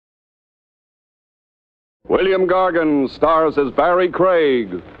William Gargan stars as Barrie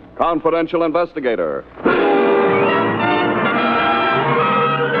Craig, confidential investigator.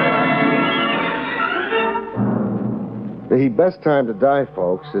 The best time to die,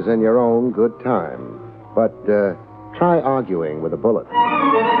 folks, is in your own good time. But try arguing with a bullet.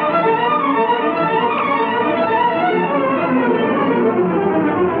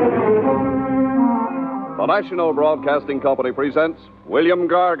 The National Broadcasting Company presents William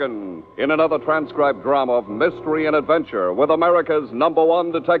Gargan in another transcribed drama of mystery and adventure with America's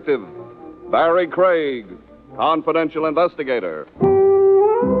 #1 detective, Barrie Craig, confidential investigator.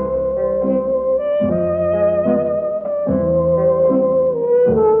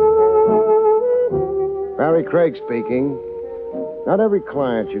 Barrie Craig speaking. Not every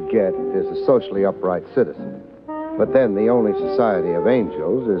client you get is a socially upright citizen. But then the only society of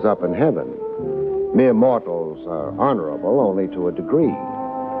angels is up in heaven. Mere mortals are honorable only to a degree,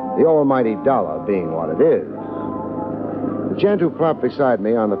 the almighty dollar being what it is. The gent who plopped beside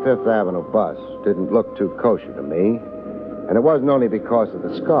me on the Fifth Avenue bus didn't look too kosher to me, and it wasn't only because of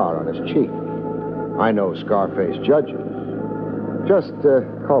the scar on his cheek. I know scar-faced judges. Just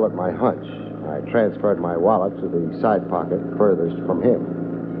call it my hunch. I transferred my wallet to the side pocket furthest from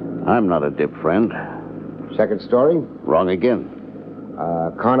him. I'm not a dip, friend. Second story? Wrong again.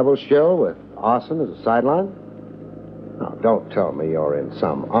 Carnival show with arson as a sideline? Now, don't tell me you're in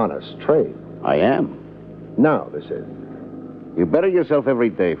some honest trade. I am. No, this is. You better yourself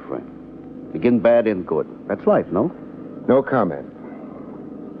every day, friend. Begin bad, end good. That's life, no? No comment.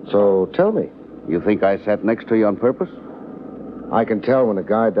 So tell me. You think I sat next to you on purpose? I can tell when a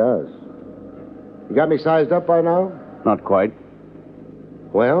guy does. You got me sized up by now? Not quite.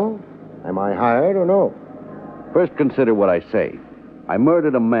 Well, am I hired or no? First, consider what I say. I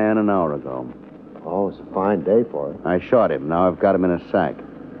murdered a man an hour ago. Oh, it's a fine day for it. I shot him. Now I've got him in a sack.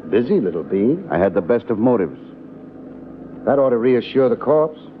 Busy, little bee. I had the best of motives. That ought to reassure the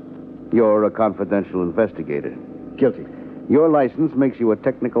corpse. You're a confidential investigator. Guilty. Your license makes you a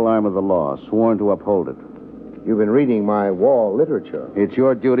technical arm of the law, sworn to uphold it. You've been reading my wall literature. It's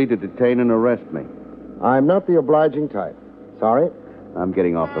your duty to detain and arrest me. I'm not the obliging type. Sorry. I'm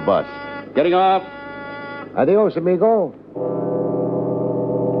getting off the bus. Getting off! Adios, amigo.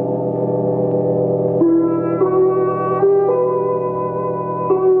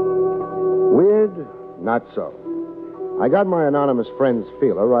 Weird? Not so. I got my anonymous friend's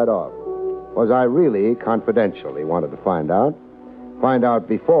feeler right off. Was I really confidential, he wanted to find out. Find out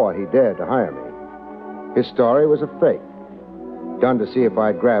before he dared to hire me. His story was a fake. Done to see if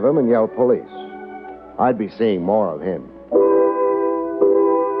I'd grab him and yell police. I'd be seeing more of him.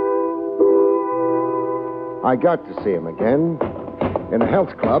 I got to see him again in a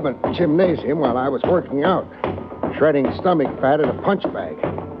health club and gymnasium while I was working out, shredding stomach fat in a punch bag.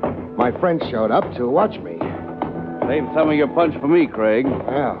 My friend showed up to watch me. Save some of your punch for me, Craig.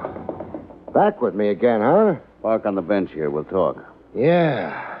 Well, back with me again, huh? Park on the bench here. We'll talk.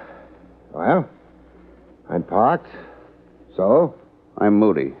 Yeah. Well, I'm parked. So? I'm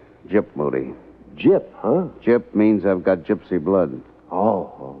Moody. Gyp Moody. Gyp, huh? Gyp means I've got gypsy blood.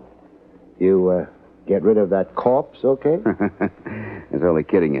 Oh. You, get rid of that corpse, okay? I was only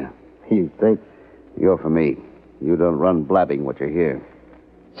kidding you. You think? You're for me. You don't run blabbing what you hear.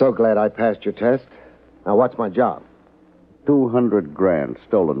 So glad I passed your test. Now, what's my job? 200 grand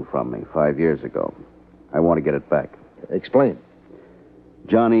stolen from me 5 years ago. I want to get it back. Explain.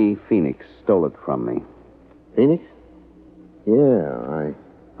 Johnny Phoenix stole it from me. Phoenix? Yeah,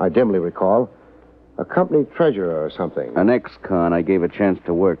 I dimly recall. A company treasurer or something. An ex-con I gave a chance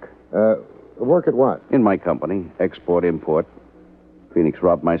to work. Work at what? In my company, export-import. Phoenix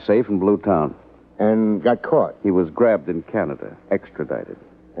robbed my safe in Blue Town. And got caught. He was grabbed in Canada, extradited.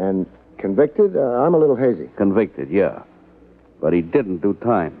 And convicted? I'm a little hazy. Convicted, yeah. But he didn't do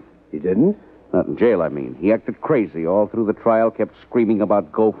time. He didn't? Not in jail, I mean. He acted crazy all through the trial, kept screaming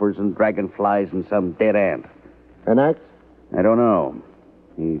about gophers and dragonflies and some dead ant. An act? I don't know.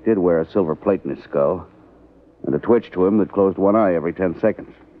 He did wear a silver plate in his skull, and a twitch to him that closed one eye every 10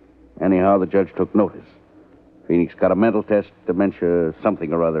 seconds. Anyhow, the judge took notice. Phoenix got a mental test, dementia,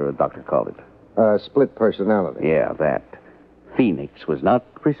 something or other, a doctor called it. Split personality. Yeah, that. Phoenix was not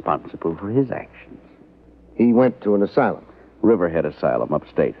responsible for his actions. He went to an asylum. Riverhead Asylum,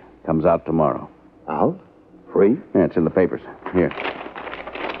 upstate. Comes out tomorrow. Out? Free? Yeah, it's in the papers. Here.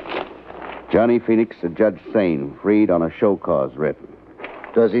 Johnny Phoenix, a Judge Sane, freed on a show cause writ.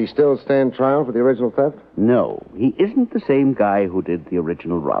 Does he still stand trial for the original theft? No, he isn't the same guy who did the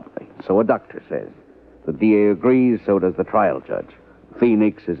original robbery. So a doctor says. The DA agrees, so does the trial judge.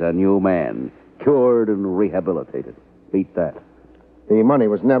 Phoenix is a new man, cured and rehabilitated. Beat that. The money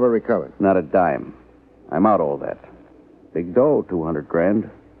was never recovered. Not a dime. I'm out all that. Big dough, 200 grand.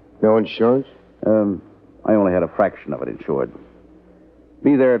 No insurance? I only had a fraction of it insured.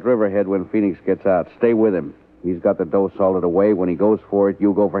 Be there at Riverhead when Phoenix gets out. Stay with him. He's got the dough salted away. When he goes for it,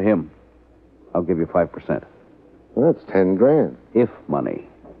 you go for him. I'll give you 5%. Well, that's 10 grand. If money.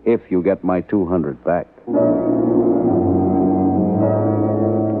 If you get my 200 back.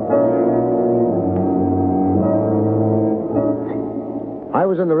 I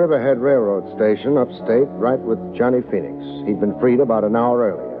was in the Riverhead Railroad Station, upstate, right with Johnny Phoenix. He'd been freed about an hour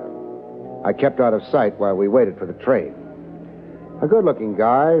earlier. I kept out of sight while we waited for the train. A good-looking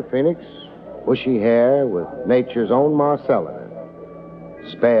guy, Phoenix. Bushy hair with nature's own Marcel in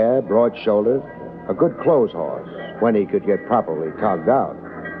it. Spare, broad-shouldered. A good clothes horse when he could get properly togged out.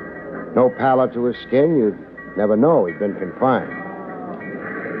 No pallor to his skin. You'd never know he'd been confined.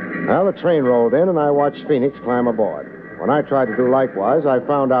 Well, the train rolled in, and I watched Phoenix climb aboard. When I tried to do likewise, I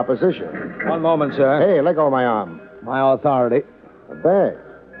found opposition. One moment, sir. Hey, let go of my arm. My authority. A bag.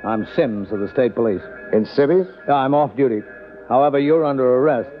 I'm Sims of the state police. In civvies? I'm off duty. However, you're under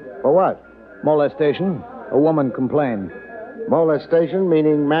arrest. For what? Molestation. A woman complained. Molestation,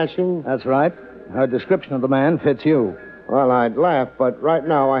 meaning mashing? That's right. Her description of the man fits you. Well, I'd laugh, but right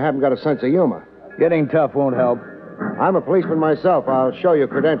now I haven't got a sense of humor. Getting tough won't help. I'm a policeman myself. I'll show you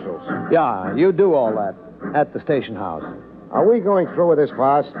credentials. Yeah, you do all that. At the station house. Are we going through with this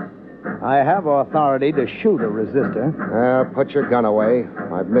farce? I have authority to shoot a resistor. Put your gun away.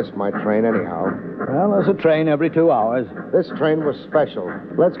 I've missed my train anyhow. Well, there's a train every 2 hours. This train was special.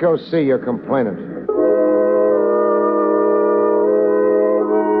 Let's go see your complainant.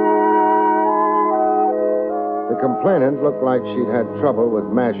 The complainant looked like she'd had trouble with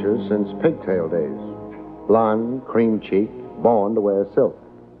mashers since pigtail days. Blonde, cream-cheeked, born to wear silk.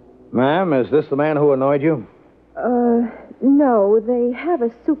 Ma'am, is this the man who annoyed you? No, they have a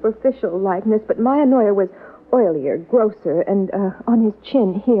superficial likeness, but my annoyer was oilier, grosser, and on his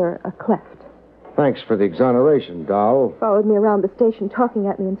chin here, a cleft. Thanks for the exoneration, doll. Followed me around the station, talking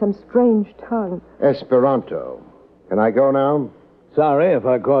at me in some strange tongue. Esperanto. Can I go now? Sorry if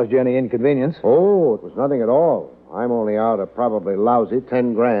I caused you any inconvenience. Oh, it was nothing at all. I'm only out a probably lousy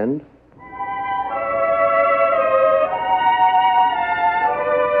 10 grand.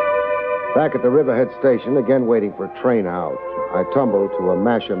 Back at the Riverhead station, again waiting for a train out, I tumbled to a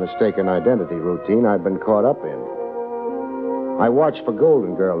masher mistaken identity routine I'd been caught up in. I watched for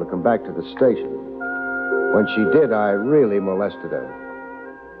Golden Girl to come back to the station. When she did, I really molested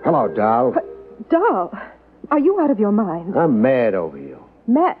her. Hello, doll. Doll, are you out of your mind? I'm mad over you.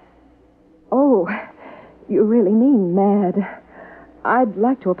 Mad? Oh, you really mean mad. I'd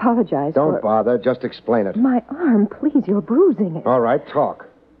like to apologize Don't bother. Just explain it. My arm, please, you're bruising it. All right, talk.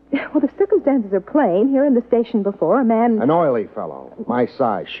 Well, the circumstances are plain. Here in the station before, a man... An oily fellow. My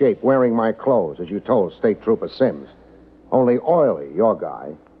size, shape, wearing my clothes, as you told State Trooper Sims. Only oily, your guy.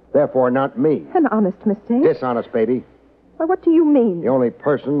 Therefore, not me. An honest mistake. Dishonest, baby. Well, what do you mean? The only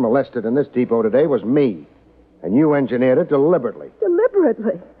person molested in this depot today was me. And you engineered it deliberately.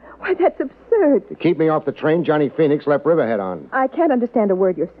 Deliberately? Why, that's absurd. To keep me off the train, Johnny Phoenix left Riverhead on. I can't understand a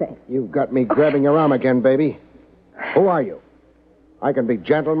word you're saying. You've got me grabbing your arm again, baby. Who are you? I can be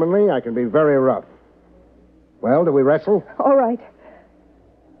gentlemanly. I can be very rough. Well, do we wrestle? All right.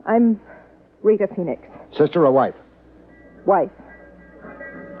 I'm Rita Phoenix. Sister or wife? Wife.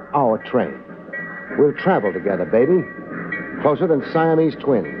 Our train. We'll travel together, baby. Closer than Siamese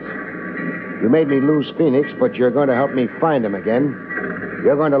twins. You made me lose Phoenix, but you're going to help me find him again.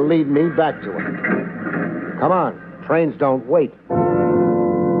 You're going to lead me back to him. Come on. Trains don't wait.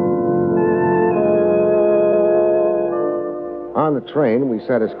 On the train, we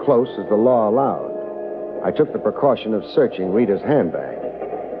sat as close as the law allowed. I took the precaution of searching Rita's handbag.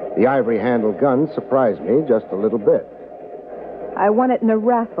 The ivory-handled gun surprised me just a little bit. I won it in a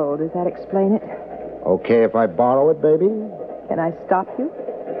raffle. Does that explain it? Okay if I borrow it, baby? Can I stop you?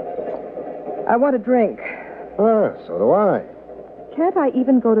 I want a drink. Ah, so do I. Can't I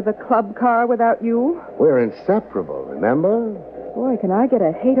even go to the club car without you? We're inseparable, remember? Boy, can I get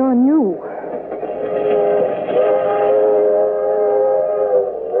a hate on you.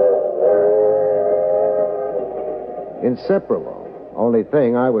 Inseparable. Only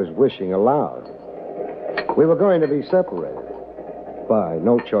thing I was wishing aloud. We were going to be separated. By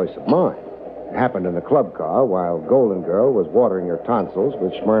no choice of mine. It happened in the club car while Golden Girl was watering her tonsils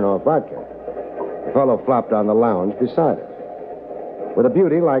with Smirnoff vodka. The fellow flopped on the lounge beside us. With a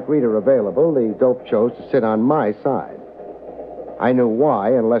beauty like Rita available, the dope chose to sit on my side. I knew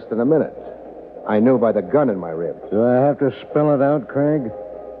why in less than a minute. I knew by the gun in my ribs. Do I have to spell it out, Craig?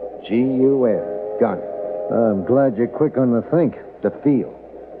 G-U-N. Gun. I'm glad you're quick on the think. The feel.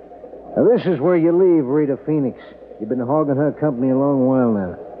 Now, this is where you leave Rita Phoenix. You've been hogging her company a long while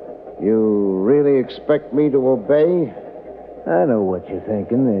now. You really expect me to obey? I know what you're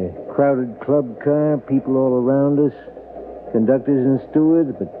thinking. A crowded club car, people all around us, conductors and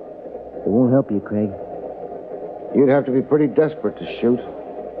stewards, but it won't help you, Craig. You'd have to be pretty desperate to shoot.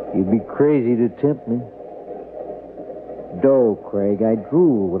 You'd be crazy to tempt me. Dough, Craig. I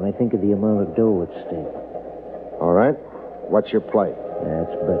drool when I think of the amount of dough at stake. All right. What's your play?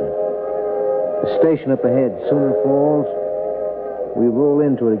 That's better. The station up ahead, Sooner Falls. We roll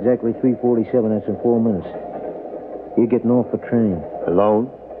into it exactly 3:47. That's in 4 minutes. You're getting off the train. Alone?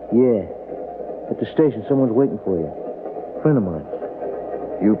 Yeah. At the station, someone's waiting for you. Friend of mine.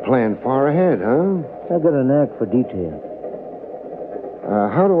 You plan far ahead, huh? I've got a knack for detail.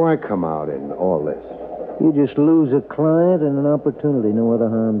 How do I come out in all this? You just lose a client and an opportunity. No other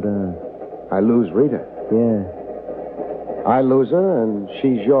harm done. I lose Rita. Yeah. I lose her, and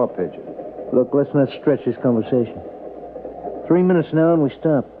she's your pigeon. Look, let's not stretch this conversation. 3 minutes now, and we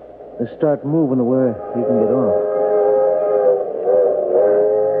stop. Let's start moving to where you can get off.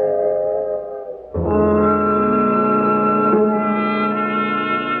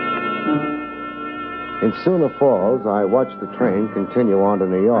 In Sooner Falls, I watched the train continue on to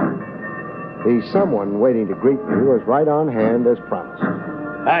New York. The someone waiting to greet me was right on hand as promised.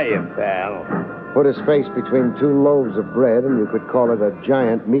 Hiya, pal. Put his face between 2 loaves of bread, and you could call it a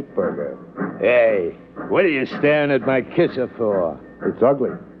giant meat burger. Hey, what are you staring at my kisser for? It's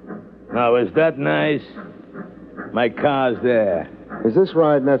ugly. Now, is that nice? My car's there. Is this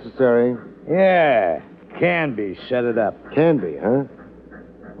ride necessary? Yeah, can be. Set it up. Can be, huh?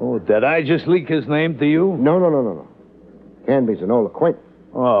 Oh, did I just leak his name to you? No. Canby's an old acquaintance.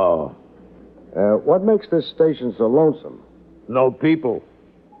 Oh, What makes this station so lonesome? no people.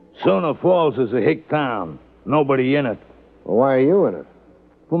 Sooner Falls is a hick town. Nobody in it. Well, why are you in it?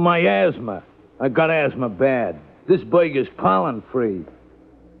 For my asthma. I got asthma bad. This burger's pollen-free.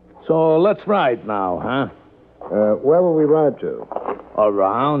 So let's ride now, huh? Where will we ride to?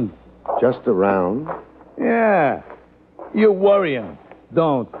 Around? Just around? Yeah. You're worrying.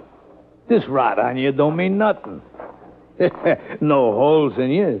 Don't. This rot on you don't mean nothing. No holes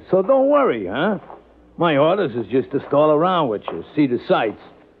in you, so don't worry, huh? My orders is just to stall around with you, see the sights,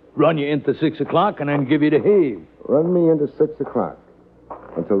 run you into 6 o'clock, and then give you the heave. Run me into 6 o'clock.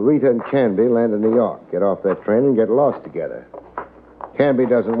 Until Rita and Canby land in New York, get off that train and get lost together. Canby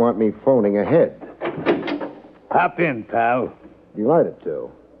doesn't want me phoning ahead. Hop in, pal. Delighted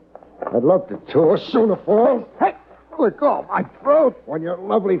to. I'd love to tour Sooner Falls. Hey, let go of my throat when your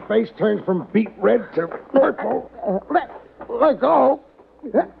lovely face turns from beet red to purple. Let go.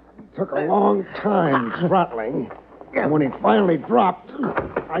 It took a long time throttling. And when he finally dropped,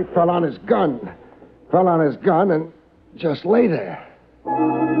 I fell on his gun. And just lay there.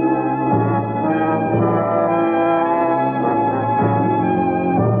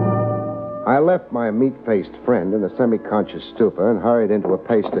 I left my meat-faced friend in a semi-conscious stupor and hurried into a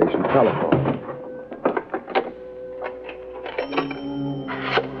pay station telephone.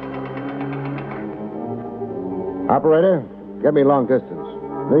 Operator, get me long distance.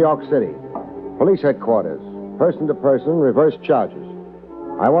 New York City. Police headquarters. Person to person, reverse charges.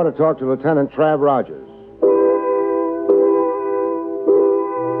 I want to talk to Lieutenant Trav Rogers.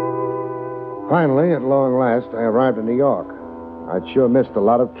 Finally, at long last, I arrived in New York. I'd sure missed a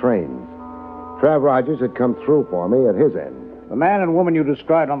lot of trains. Trav Rogers had come through for me at his end. The man and woman you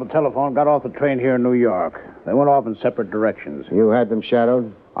described on the telephone got off the train here in New York. They went off in separate directions. You had them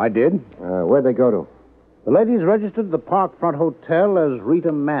shadowed? I did. Where'd they go to? The lady's registered at the Parkfront Hotel as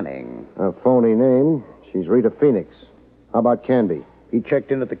Rita Manning. A phony name. She's Rita Phoenix. How about Canby? He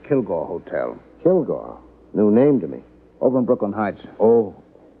checked in at the Kilgore Hotel. Kilgore? New name to me. Over in Brooklyn Heights. Oh.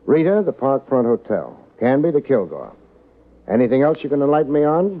 Rita, the Parkfront Hotel. Canby, the Kilgore. Anything else you can enlighten me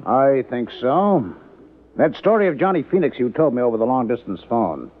on? I think so. That story of Johnny Phoenix you told me over the long-distance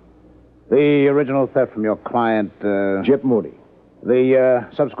phone. The original theft from your client, Jip Moody. The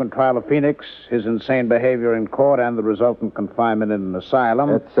subsequent trial of Phoenix, his insane behavior in court, and the resultant confinement in an asylum.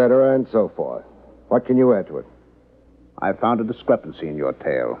 Etc. and so forth. What can you add to it? I found a discrepancy in your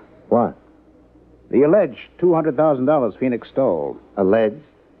tale. What? The alleged $200,000 Phoenix stole. Alleged?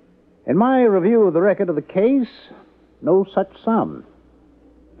 In my review of the record of the case, no such sum.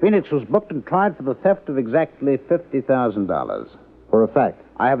 Phoenix was booked and tried for the theft of exactly $50,000. For a fact.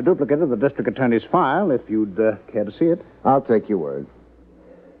 I have a duplicate of the district attorney's file, if you'd care to see it. I'll take your word.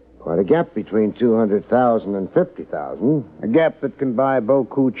 Quite a gap between $200,000 and $50,000. A gap that can buy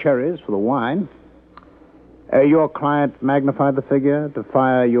Boku cherries for the wine. Your client magnified the figure to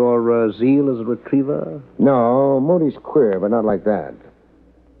fire your zeal as a retriever? No, Moody's queer, but not like that.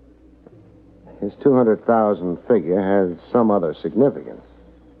 his 200,000 figure has some other significance.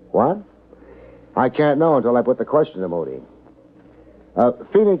 What? I can't know until I put the question to Moody.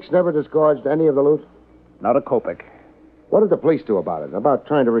 Phoenix never disgorged any of the loot? Not a kopeck. What did the police do about it? About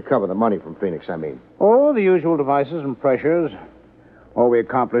trying to recover the money from Phoenix, I mean. Oh, the usual devices and pressures. All we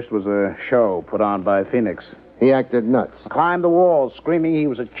accomplished was a show put on by Phoenix. He acted nuts. Climbed the walls, screaming he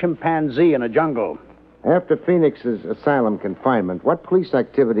was a chimpanzee in a jungle. After Phoenix's asylum confinement, what police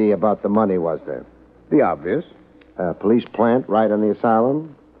activity about the money was there? The obvious. A police plant right on the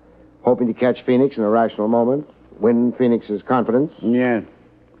asylum? Hoping to catch Phoenix in a rational moment? Win Phoenix's confidence? Yeah.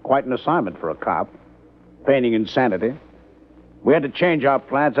 Quite an assignment for a cop. Feigning insanity. We had to change our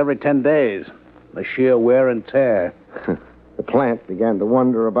plants every 10 days. The sheer wear and tear. The plant began to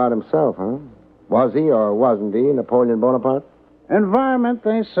wonder about himself, huh? Was he or wasn't he Napoleon Bonaparte? Environment,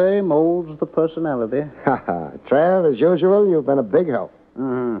 they say, molds the personality. Ha ha. Trav, as usual, you've been a big help.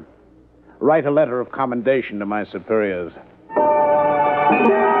 Mm-hmm. Write a letter of commendation to my superiors.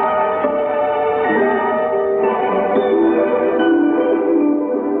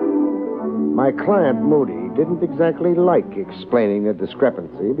 My client, Moody, didn't exactly like explaining the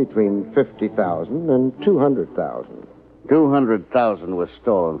discrepancy between 50,000 and 200,000. 200,000 was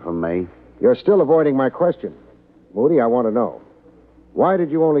stolen from me. You're still avoiding my question. Moody, I want to know. Why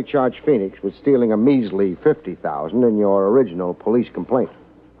did you only charge Phoenix with stealing a measly 50,000 in your original police complaint?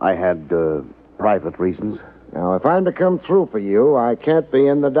 I had, private reasons. Now, if I'm to come through for you, I can't be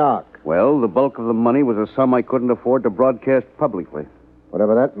in the dark. Well, the bulk of the money was a sum I couldn't afford to broadcast publicly.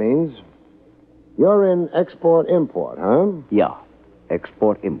 Whatever that means. You're in export-import, huh? Yeah.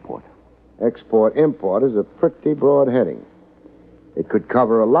 Export-import. Export-import is a pretty broad heading. It could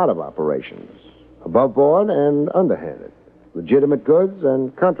cover a lot of operations. Above board and underhanded. Legitimate goods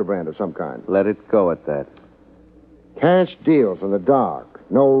and contraband of some kind. Let it go at that. Cash deals in the dark.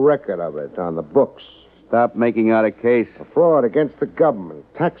 No record of it on the books. Stop making out a case. Fraud against the government.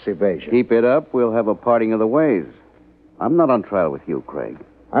 Tax evasion. Keep it up, we'll have a parting of the ways. I'm not on trial with you, Craig.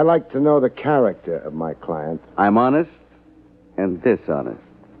 I like to know the character of my client. I'm honest and dishonest.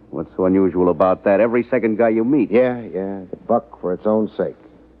 What's so unusual about that? Every second guy you meet. Yeah, the buck for its own sake.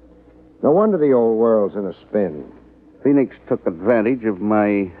 No wonder the old world's in a spin. Phoenix took advantage of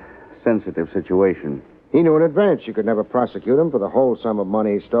my sensitive situation. He knew in advance you could never prosecute him for the whole sum of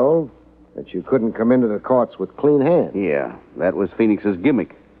money he stole. That you couldn't come into the courts with clean hands. Yeah, that was Phoenix's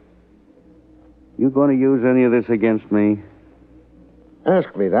gimmick. You going to use any of this against me?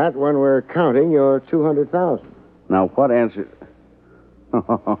 Ask me that when we're counting your 200,000. Now, what answer...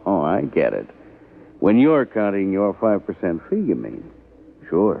 Oh, I get it. When you're counting your 5% fee, you mean?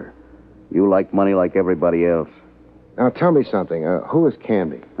 Sure. You like money like everybody else. Now, tell me something. Who is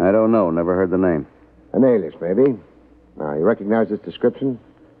Canby? I don't know. Never heard the name. An alias, maybe. Now, you recognize this description?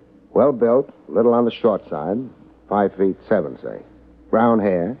 Well built, little on the short side. 5'7", say. Brown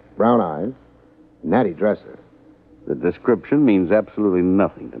hair, brown eyes, natty dresser. The description means absolutely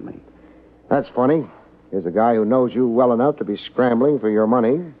nothing to me. That's funny. Here's a guy who knows you well enough to be scrambling for your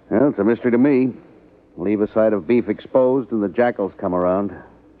money. Well, it's a mystery to me. Leave a side of beef exposed and the jackals come around.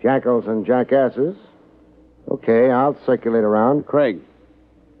 Jackals and jackasses. Okay, I'll circulate around. Craig.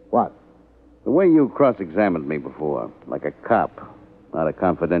 What? The way you cross-examined me before, like a cop, not a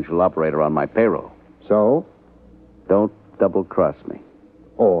confidential operator on my payroll. So? Don't double-cross me.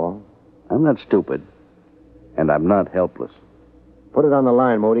 Or? I'm not stupid, and I'm not helpless. Put it on the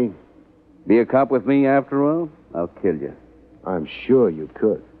line, Moody. Be a cop with me after all? I'll kill you. I'm sure you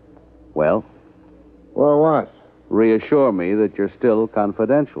could. Well? Well, what? Reassure me that you're still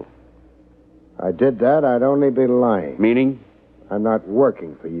confidential. If I did that, I'd only be lying. Meaning? I'm not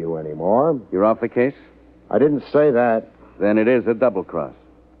working for you anymore. You're off the case? I didn't say that. Then it is a double-cross.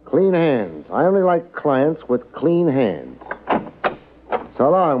 Clean hands. I only like clients with clean hands.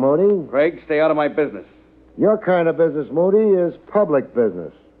 So long, Moody. Craig, stay out of my business. Your kind of business, Moody, is public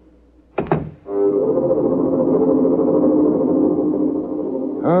business.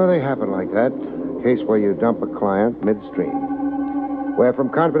 Oh, they happen like that. Case where you dump a client midstream. Where from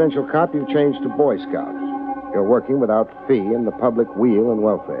confidential cop you change to Boy Scouts. You're working without fee in the public weal and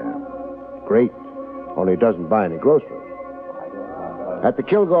welfare. Great. Only doesn't buy any groceries. At the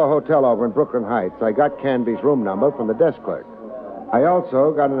Kilgore Hotel over in Brooklyn Heights, I got Canby's room number from the desk clerk. I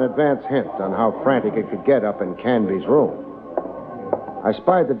also got an advance hint on how frantic it could get up in Canby's room. I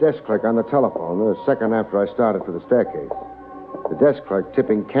spied the desk clerk on the telephone a second after I started for the staircase. The desk clerk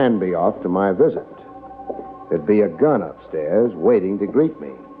tipping Canby off to my visit. There'd be a gun upstairs waiting to greet me.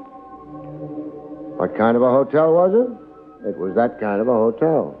 What kind of a hotel was it? It was that kind of a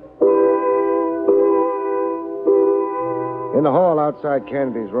hotel. In the hall outside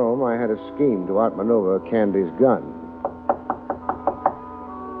Canby's room, I had a scheme to outmaneuver Canby's gun.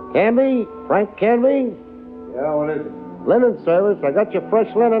 Canby? Frank Canby? Yeah, what is it? Linen service. I got your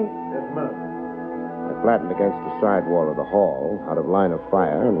fresh linen. Just a minute. I flattened against the side wall of the hall, out of line of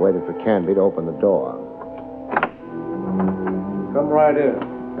fire, and waited for Canby to open the door. Come right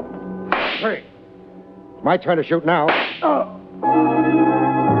in. Hurry. It's my turn to shoot now.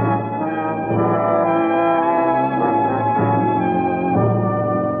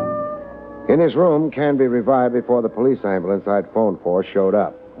 In his room, Canby revived before the police ambulance I'd phoned for showed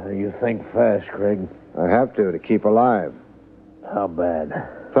up. You think fast, Craig. I have to keep alive. How bad?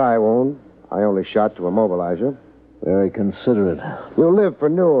 Thigh wound. I only shot to immobilize you. Very considerate. You'll live for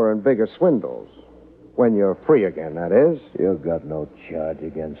newer and bigger swindles. When you're free again, that is. You've got no charge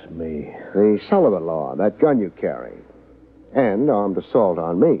against me. The Sullivan Law, that gun you carry. And armed assault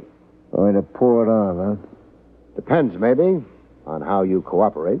on me. Going to pour it on, huh? Depends, maybe, on how you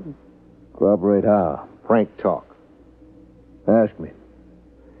cooperate. Cooperate how? Frank talk. Ask me.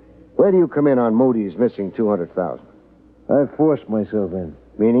 Where do you come in on Moody's missing $200,000? I forced myself in.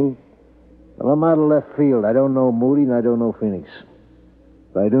 Meaning? Well, I'm out of left field. I don't know Moody and I don't know Phoenix.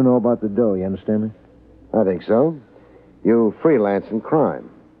 But I do know about the dough, you understand me? I think so. You freelance in crime.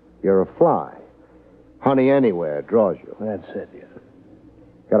 You're a fly. Honey anywhere draws you. That's it, yeah.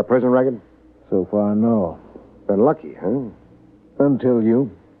 Got a prison record? So far, no. Been lucky, huh? Until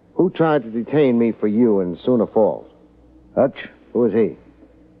you. Who tried to detain me for you in Sooner Falls? Hutch, Who is he?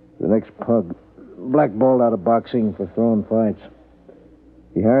 the next pug. Blackballed out of boxing for throwing fights.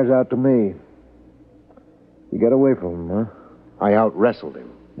 He hires out to me. You got away from him, huh? I out-wrestled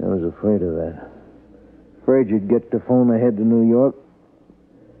him. I was afraid of that. Afraid you'd get the phone ahead to New York.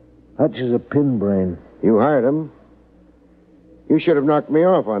 Hutch is a pin brain. You hired him. You should have knocked me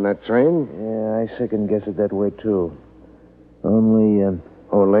off on that train. Yeah, I second guess it that way, too. Only,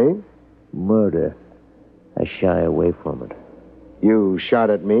 Only? murder. I shy away from it. You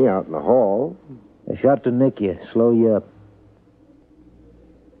shot at me out in the hall. I shot to nick you, slow you up.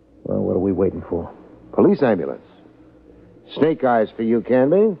 Well, what are we waiting for? Police ambulance. Snake eyes for you,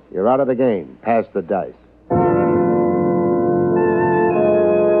 Canby. You're out of the game. Pass the dice.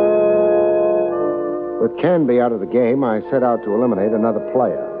 With Canby out of the game, I set out to eliminate another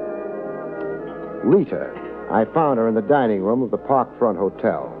player. Rita. I found her in the dining room of the Parkfront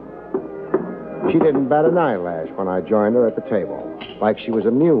Hotel. She didn't bat an eyelash when I joined her at the table, like she was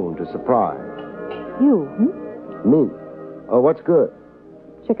immune to surprise. You, Me. Oh, what's good?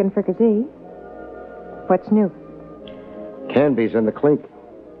 Chicken fricassee. What's new? Canby's in the clink.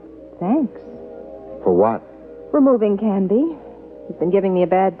 Thanks. For what? Removing Canby. He's been giving me a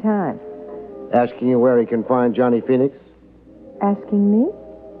bad time. Asking you where he can find Johnny Phoenix? Asking me?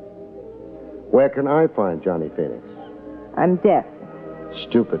 Where can I find Johnny Phoenix? I'm deaf.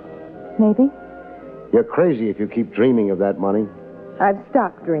 Stupid. Maybe. You're crazy if you keep dreaming of that money. I've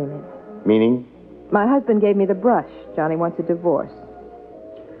stopped dreaming. Meaning? My husband gave me the brush. Johnny wants a divorce.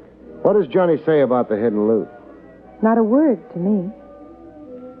 What does Johnny say about the hidden loot? Not a word to me.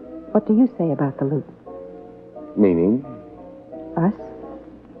 What do you say about the loot? Meaning? Us?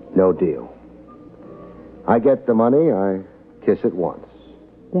 No deal. I get the money, I kiss it once.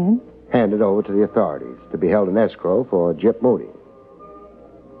 Then? Hand it over to the authorities to be held in escrow for Jip Moody.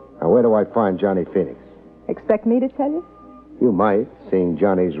 Now, where do I find Johnny Phoenix? Expect me to tell you? You might, seeing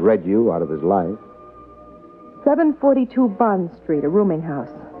Johnny's read you out of his life. 742 Bond Street, a rooming house.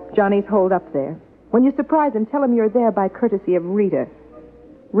 Johnny's holed up there. When you surprise him, tell him you're there by courtesy of Rita.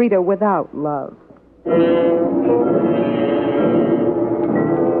 Rita without love.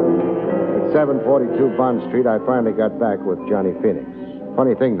 At 742 Bond Street, I finally got back with Johnny Phoenix.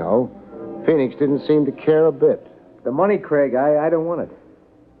 Funny thing, though, Phoenix didn't seem to care a bit. The money, Craig, I don't want it.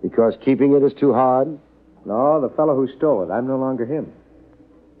 Because keeping it is too hard? No, the fellow who stole it, I'm no longer him.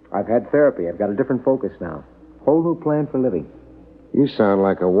 I've had therapy. I've got a different focus now. Whole new plan for living. You sound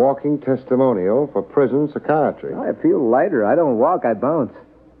like a walking testimonial for prison psychiatry. I feel lighter. I don't walk, I bounce.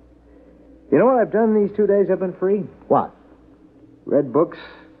 You know what I've done these 2 days I've been free? What? Read books,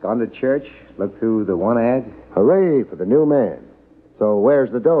 gone to church, looked through the one ad. Hooray for the new man. So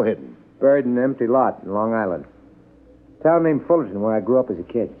where's the dough hidden? Buried in an empty lot in Long Island. Town named Fullerton, where I grew up as a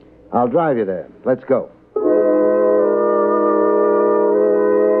kid. I'll drive you there. Let's go.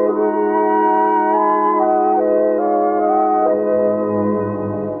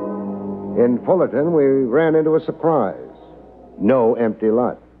 In Fullerton, we ran into a surprise. No empty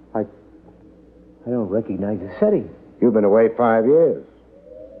lot. I don't recognize the setting. You've been away 5 years.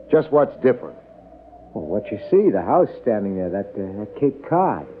 Just what's different? Well, what you see, the house standing there, that Cape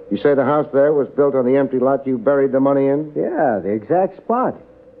Cod. You say the house there was built on the empty lot you buried the money in? Yeah, the exact spot.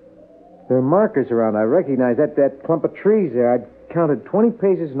 There are markers around. I recognize that clump of trees there. I'd counted 20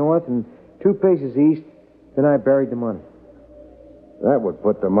 paces north and 2 paces east. Then I buried the money. That would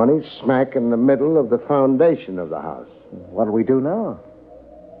put the money smack in the middle of the foundation of the house. What do we do now?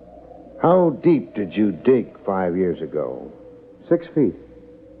 How deep did you dig 5 years ago? 6 feet.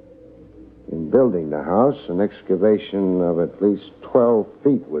 In building the house, an excavation of at least 12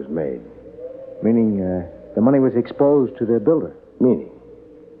 feet was made. Meaning the money was exposed to the builder. Meaning?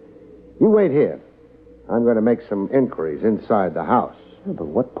 You wait here. I'm going to make some inquiries inside the house. Yeah, but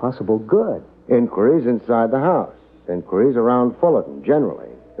what possible good? Inquiries inside the house. Inquiries around Fullerton, generally.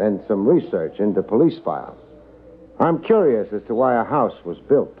 Then some research into police files. I'm curious as to why a house was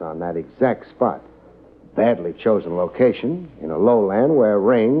built on that exact spot. Badly chosen location in a lowland where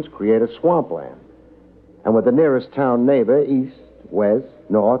rains create a swampland. And with the nearest town neighbor east, west,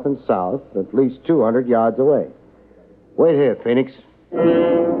 north, and south at least 200 yards away. Wait here, Phoenix.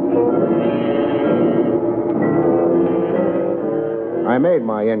 I made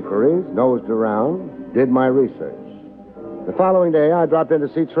my inquiries, nosed around, did my research. The following day, I dropped in to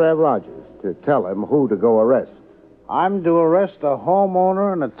see Trav Rogers to tell him who to go arrest. I'm to arrest a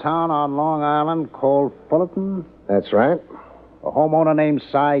homeowner in a town on Long Island called Fullerton? That's right. A homeowner named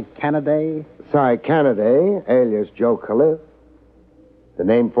Cy Cannaday? Cy Cannaday, alias Joe Caliph. The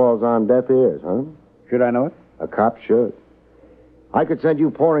name falls on deaf ears, huh? Should I know it? A cop should. I could send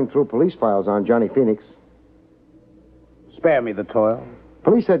you pouring through police files on Johnny Phoenix. Spare me the toil.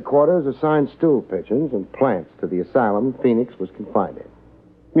 Police headquarters assigned stool pigeons and plants to the asylum Phoenix was confined in.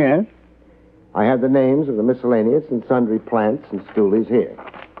 Yes? I have the names of the miscellaneous and sundry plants and stoolies here.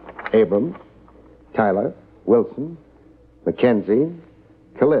 Abrams, Tyler, Wilson, Mackenzie,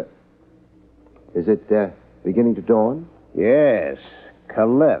 Caliph. Is it beginning to dawn? Yes,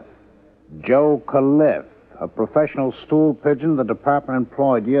 Caliph. Joe Caliph. A professional stool pigeon the department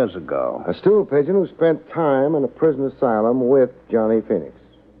employed years ago. A stool pigeon who spent time in a prison asylum with Johnny Phoenix.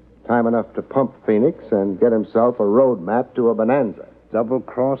 Time enough to pump Phoenix and get himself a road map to a bonanza.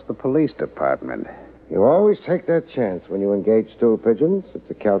 Double-cross the police department. You always take that chance when you engage stool pigeons.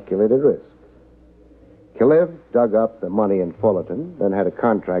 It's a calculated risk. Caliph dug up the money in Fullerton, then had a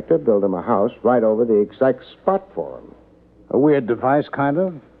contractor build him a house right over the exact spot for him. A weird device, kind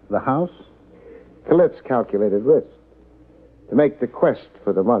of? The house? Caliph's calculated risk. To make the quest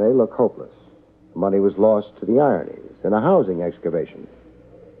for the money look hopeless. The money was lost to the ironies in a housing excavation.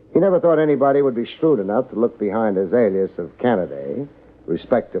 He never thought anybody would be shrewd enough to look behind his alias of Cannaday,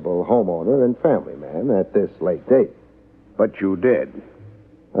 respectable homeowner and family man, at this late date. But you did.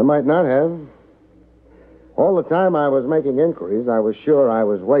 I might not have. All the time I was making inquiries, I was sure I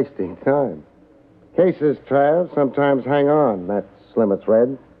was wasting time. Cases, Trav, sometimes hang on that slim a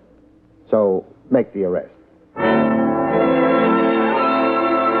thread. So, make the arrest.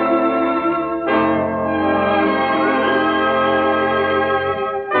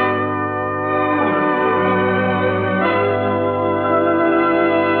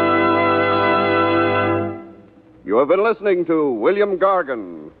 You have been listening to William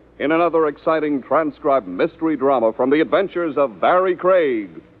Gargan in another exciting transcribed mystery drama from the adventures of Barrie Craig,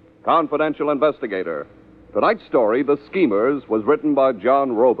 confidential investigator. Tonight's story, The Schemers, was written by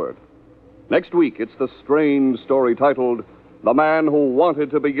John Robert. Next week, it's the strange story titled The Man Who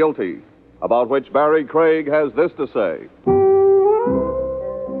Wanted to Be Guilty, about which Barrie Craig has this to say.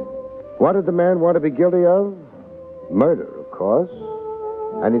 What did the man want to be guilty of? Murder, of course.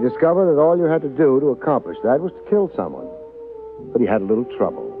 And he discovered that all you had to do to accomplish that was to kill someone. But he had a little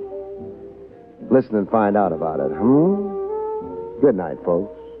trouble. Listen and find out about it, Good night,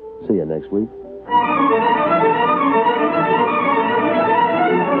 folks. See you next week.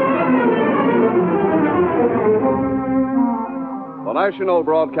 The National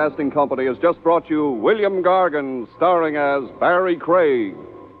Broadcasting Company has just brought you William Gargan, starring as Barrie Craig,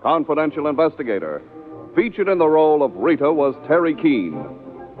 confidential investigator. Featured in the role of Rita was Terry Keane.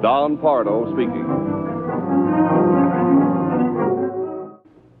 Don Pardo speaking.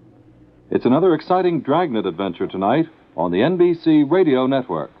 It's another exciting Dragnet adventure tonight on the NBC Radio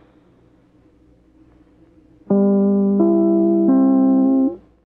Network.